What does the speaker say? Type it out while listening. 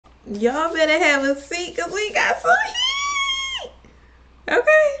Y'all better have a seat because we got some heat.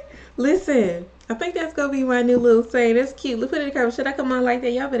 Okay. Listen, I think that's going to be my new little saying. That's cute. Let's put it in the comments. Should I come on like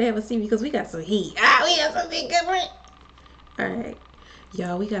that? Y'all better have a seat because we got some heat. Ah, we got something good for it. All right.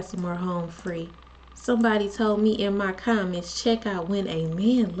 Y'all, we got some more home free. Somebody told me in my comments, check out When a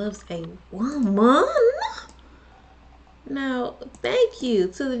Man Loves a Woman. Now, thank you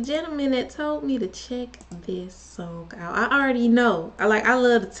to the gentleman that told me to check this song out. I already know. I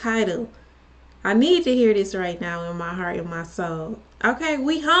love the title. I need to hear this right now in my heart and my soul. Okay,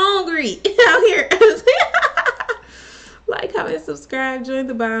 we hungry out here. Like, comment, subscribe, join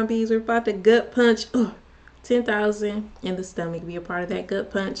the Bomb Bees. We're about to gut punch 10,000 in the stomach. Be a part of that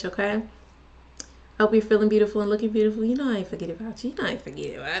gut punch, okay? Hope you're feeling beautiful and looking beautiful. You know I ain't forget about you. You know I ain't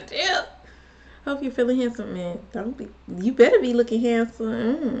forget about you. Hope you're feeling handsome, man. You better be looking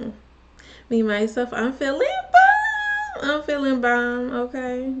handsome. Me, myself, I'm feeling bomb. I'm feeling bomb,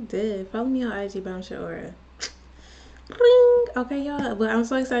 okay? Duh. Follow me on IG, Bomb Aura. Okay, y'all. Well, I'm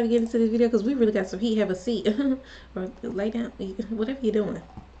so excited to get into this video because we really got some heat. Have a seat. Or lay down. Whatever you're doing.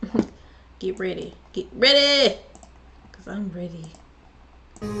 Get ready. Get ready. Because I'm ready.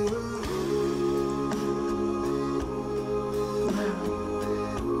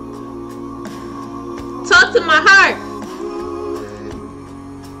 Talk to my heart.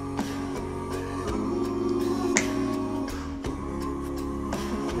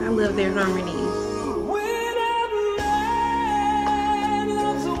 I love their harmonies. When a man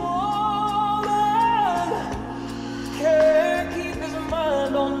loves a woman, can't keep his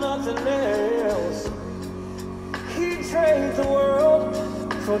mind on nothing else. He trades the world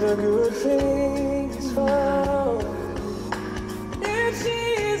for the good things found. If she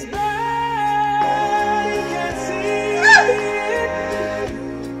is bad, he can't see it.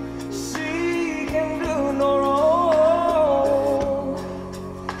 She can do no wrong.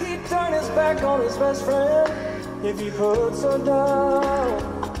 He'd turn his back on his best friend if he puts her down.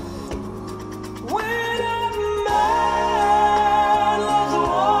 When a man loves a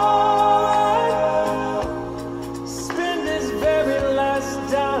woman, spend his very last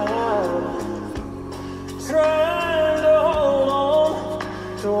dime trying to hold on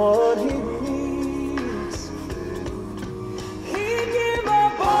to what he needs. He'd give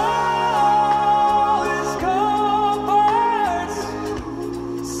up all his comforts,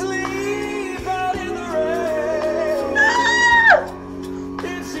 sleep out in the rain.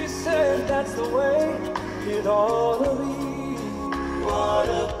 If she said that's the way it ought to be, oh,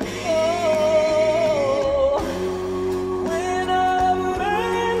 when a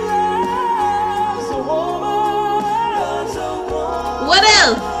man loves a woman, What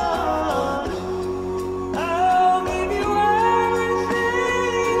else? I'll give you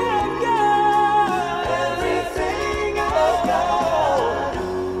everything I've got. Everything I've got.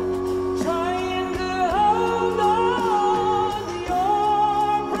 Trying to hold on to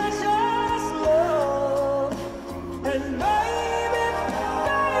your precious love. And baby,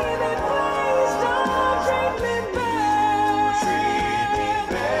 baby, please don't treat me bad. Treat me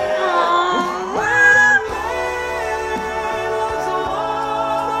bad. When a man loves a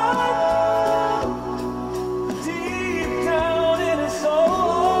woman, deep down in his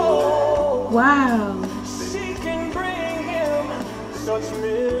soul, Wow. she can bring him such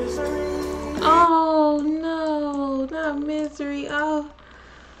misery. Oh no, not misery. Oh,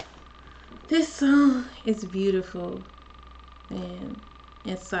 this song is beautiful and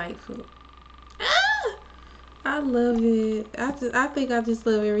insightful. Ah! I love it. I think I just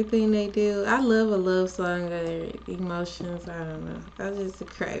love everything they do. I love a love song or emotions. I don't know. I just a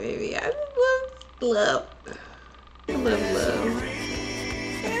crybaby. I just love love. I love love.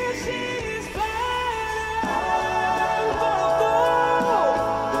 If she's bad,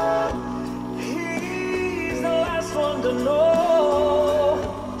 he's the last one to know.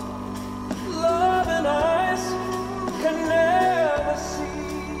 Love and eyes can never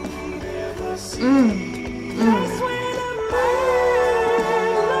see. That's when a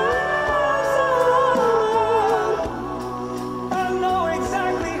man loves a woman. I know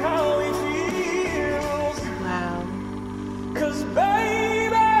exactly how he feels. Wow. 'Cause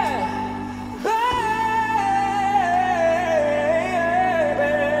baby,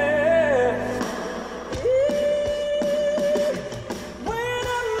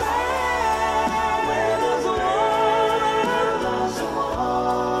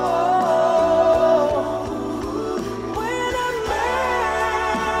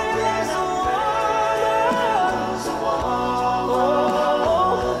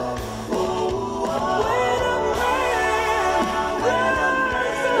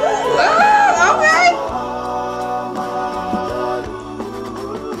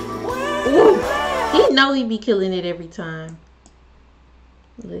 He know he be killing it every time.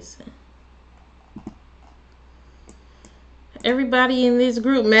 Listen. Everybody in this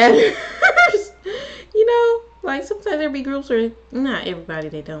group matters. You know, like sometimes there be groups where not everybody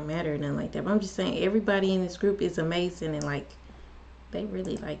that don't matter or nothing like that. But I'm just saying everybody in this group is amazing and like they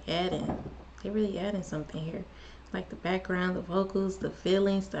really like adding. They really adding something here. Like the background, the vocals, the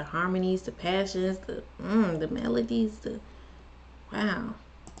feelings, the harmonies, the passions, the melodies, the wow.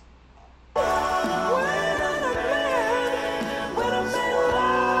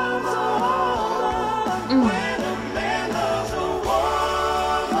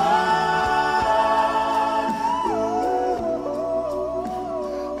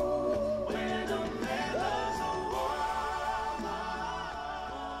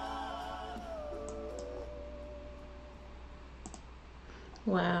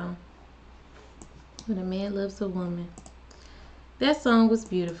 Wow. When a man loves a woman. That song was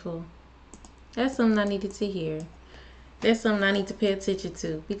beautiful. That's something I needed to hear. That's something I need to pay attention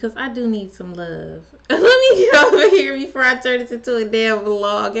to because I do need some love. Let me get over here before I turn this into a damn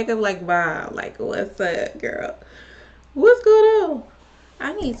vlog. I'm like, wow, like, what's up, girl? What's going on?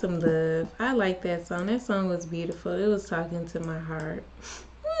 I need some love. I like that song. That song was beautiful. It was talking to my heart.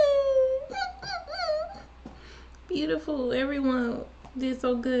 Beautiful. Everyone did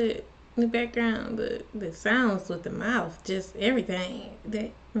so good in the background. The sounds with the mouth, just everything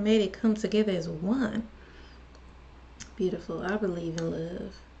that made it come together as one. Beautiful. I believe in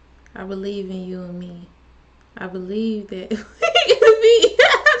love. I believe in you and me. I believe that me.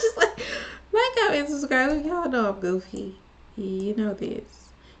 I'm just like, comment, subscribe. Y'all know I'm goofy. You know this.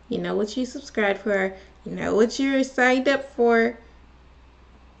 You know what you subscribed for. You know what you're signed up for.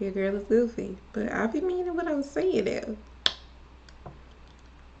 Your girl is goofy, but I be meaning what I'm saying now.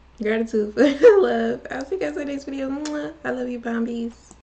 Gratitude for love. I'll see you guys in the next video. I love you, Bombies.